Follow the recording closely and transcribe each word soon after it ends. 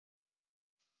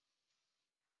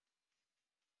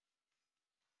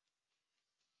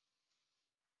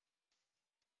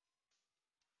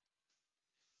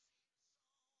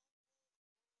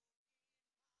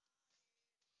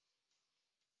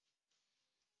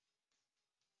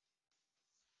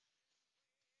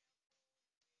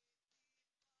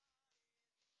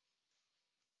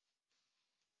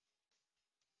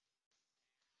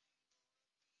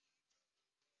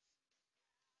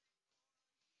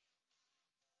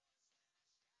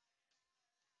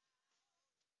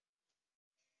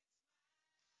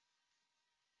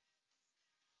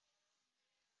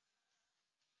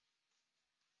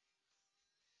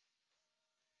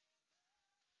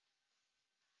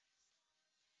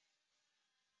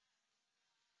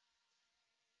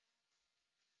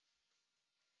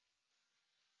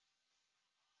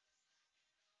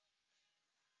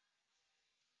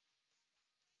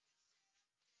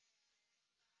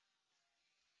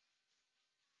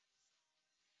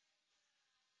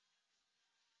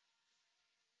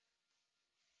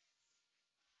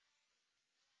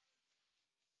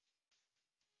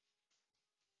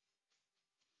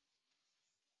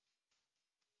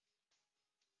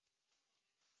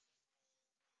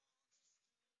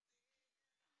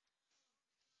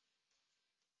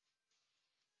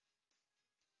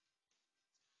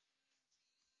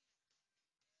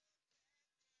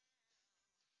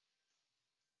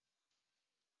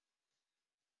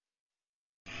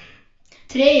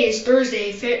Today is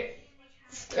Friday,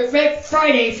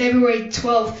 February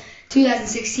 12th,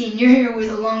 2016. You're here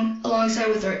alongside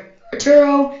with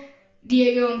Arturo,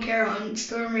 Diego, and Kara on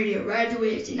Storm Radio, Ride the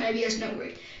Waves, and IBS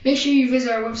Network. Make sure you visit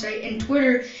our website and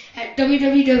Twitter at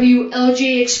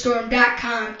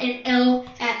www.ljhstorm.com and L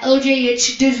at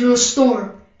LJH Digital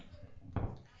Storm.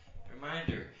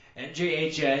 Reminder,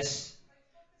 NJHS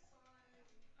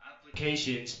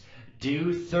applications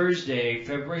due Thursday,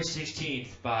 February 16th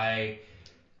by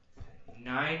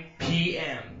 9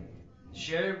 p.m.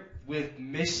 Share with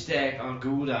Miss Stack on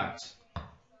Google Docs. The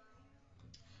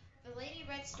Lady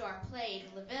Red Storm played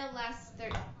LaVille last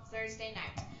Thursday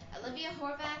night. Olivia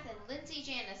Horvath and Lindsay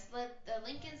Janis led the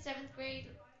Lincoln 7th grade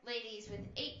ladies with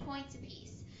 8 points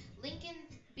apiece. Lincoln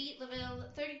beat LaVille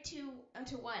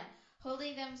 32-1,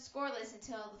 holding them scoreless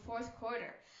until the fourth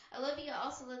quarter. Olivia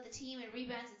also led the team in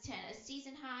rebounds with 10, a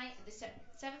season high, and the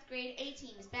 7th grade A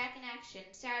team is back in action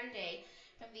Saturday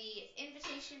from the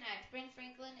invitation at Ben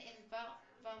Franklin in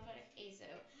Valparaiso.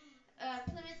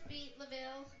 Plymouth beat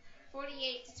LaVille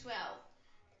 48-12.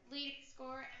 Leading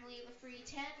score, Emily LaFree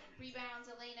 10, rebounds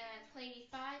Elena Clady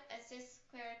 5, assists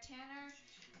Clara Tanner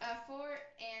 4,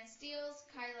 and steals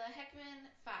Kyla Heckman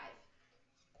 5.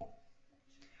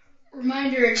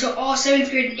 Reminder to all 7th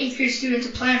grade and 8th grade students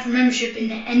applying for membership in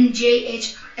the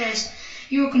NJHS.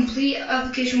 Your complete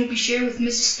application will be shared with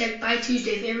Mrs. Steck by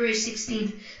Tuesday, February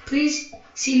 16th. Please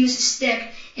see Mrs.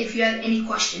 Steck if you have any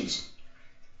questions.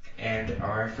 And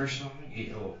our first song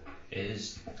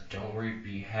is Don't Worry,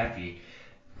 Be Happy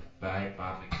by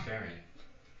Bob McFerrin.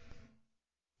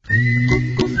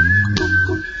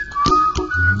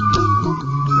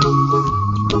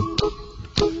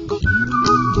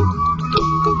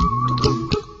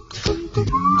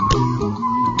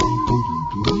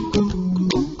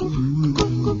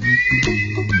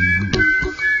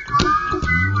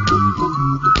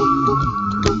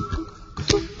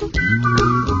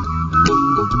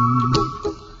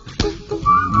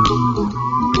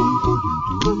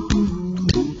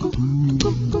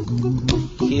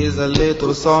 Here's a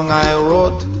little song I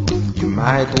wrote. You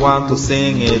might want to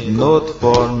sing it note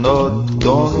for note.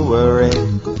 Don't worry,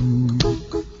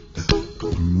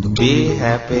 be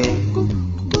happy.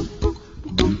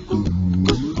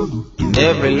 In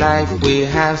every life we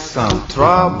have some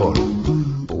trouble,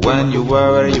 but when you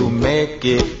worry you make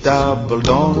it double.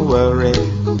 Don't worry,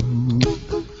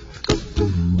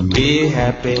 be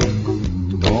happy.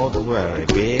 Don't worry,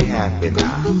 be happy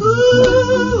now.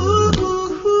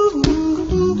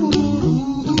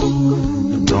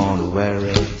 Don't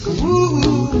worry,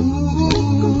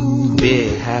 be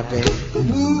happy.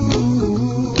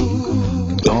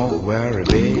 Don't worry,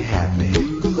 be happy.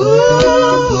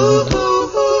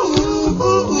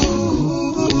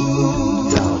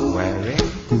 Don't worry,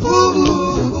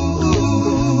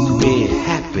 be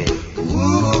happy.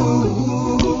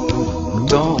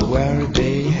 Don't worry,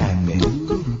 be happy.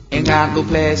 Ain't got no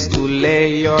place to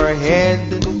lay your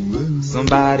head.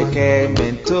 Somebody came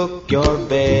and took your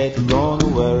bed. Don't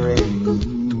worry,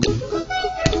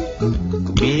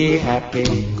 be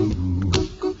happy.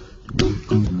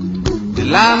 The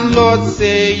landlord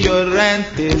say your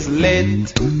rent is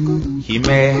late. He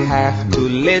may have to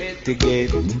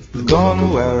litigate.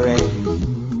 Don't worry,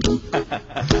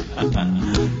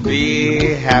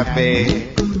 be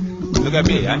happy. Look at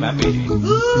me, I'm happy.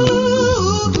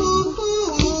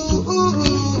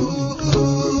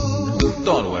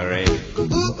 Don't worry,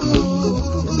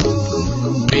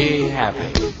 be happy.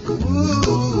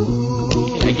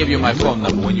 I give you my phone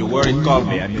number. When you worry, call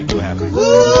me. I make you happy.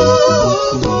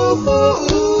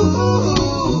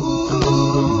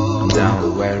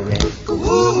 Don't worry,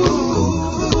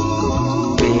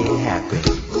 be happy.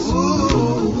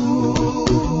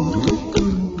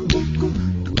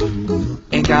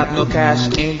 Ain't got no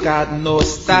cash, ain't got no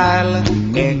style,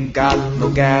 ain't got no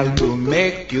gal to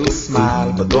make you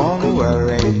smile. But don't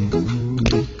worry,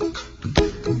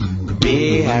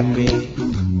 be happy.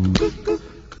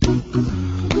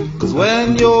 'Cause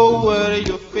when you worry,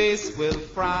 your face will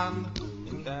frown.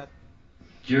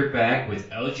 You're back with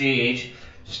LJH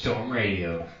Storm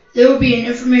Radio. There will be an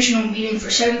informational meeting for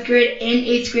 7th grade and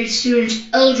 8th grade students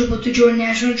eligible to join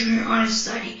National Junior Honor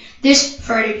Society this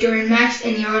Friday during Max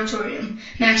time in the auditorium.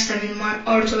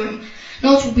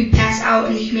 Notes will be passed out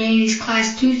in the humanities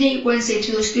class Tuesday, Wednesday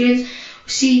to those students.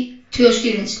 See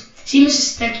Mrs.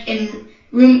 Steck in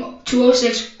room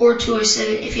 206 or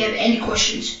 207 if you have any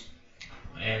questions.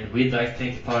 And we'd like to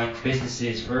thank the following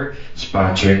businesses for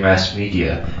sponsoring mass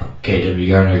media. KW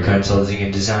Gardner Consulting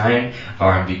and Design,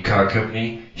 R&B Car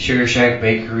Company, Sugar Shack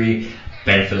Bakery,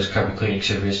 Benefits Carpet Cleaning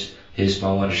Service, His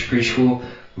Small Wonders Preschool,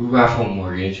 Rudolph Home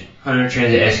Mortgage, Hunter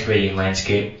Transit Excavating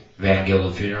Landscape, Van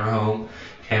Gilda Funeral Home,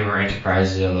 Hammer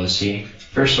Enterprises LLC,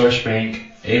 First Source Bank,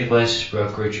 A Plus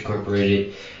Brokerage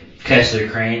Incorporated, Kessler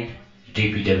Crane,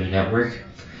 DPW Network,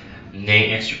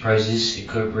 Nate Enterprises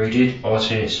Incorporated,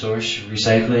 Alternate Source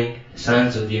Recycling,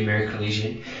 Sons of the American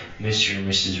Legion, Mr. and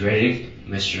Mrs. Reddick,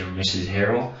 Mr. and Mrs.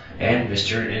 Harrell, and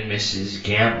Mr. and Mrs.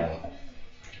 Gamble.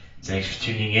 Thanks for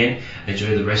tuning in.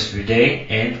 Enjoy the rest of your day,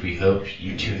 and we hope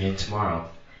you tune in tomorrow.